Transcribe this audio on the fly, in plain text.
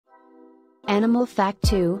Animal Fact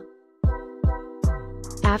 2.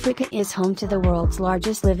 Africa is home to the world's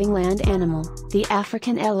largest living land animal, the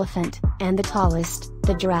African elephant, and the tallest,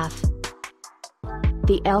 the giraffe.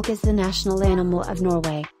 The elk is the national animal of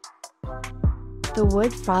Norway. The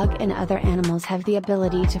wood frog and other animals have the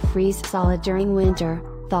ability to freeze solid during winter,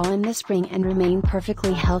 thaw in the spring and remain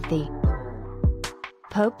perfectly healthy.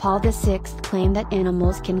 Pope Paul VI claimed that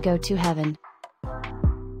animals can go to heaven.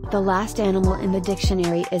 The last animal in the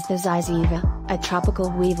dictionary is the zyziva, a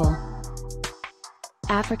tropical weevil.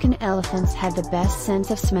 African elephants have the best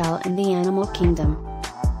sense of smell in the animal kingdom.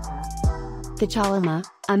 The chalama,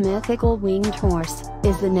 a mythical winged horse,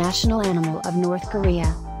 is the national animal of North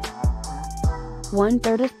Korea.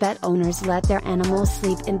 1/3 of pet owners let their animals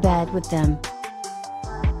sleep in bed with them.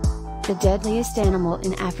 The deadliest animal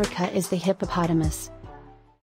in Africa is the hippopotamus.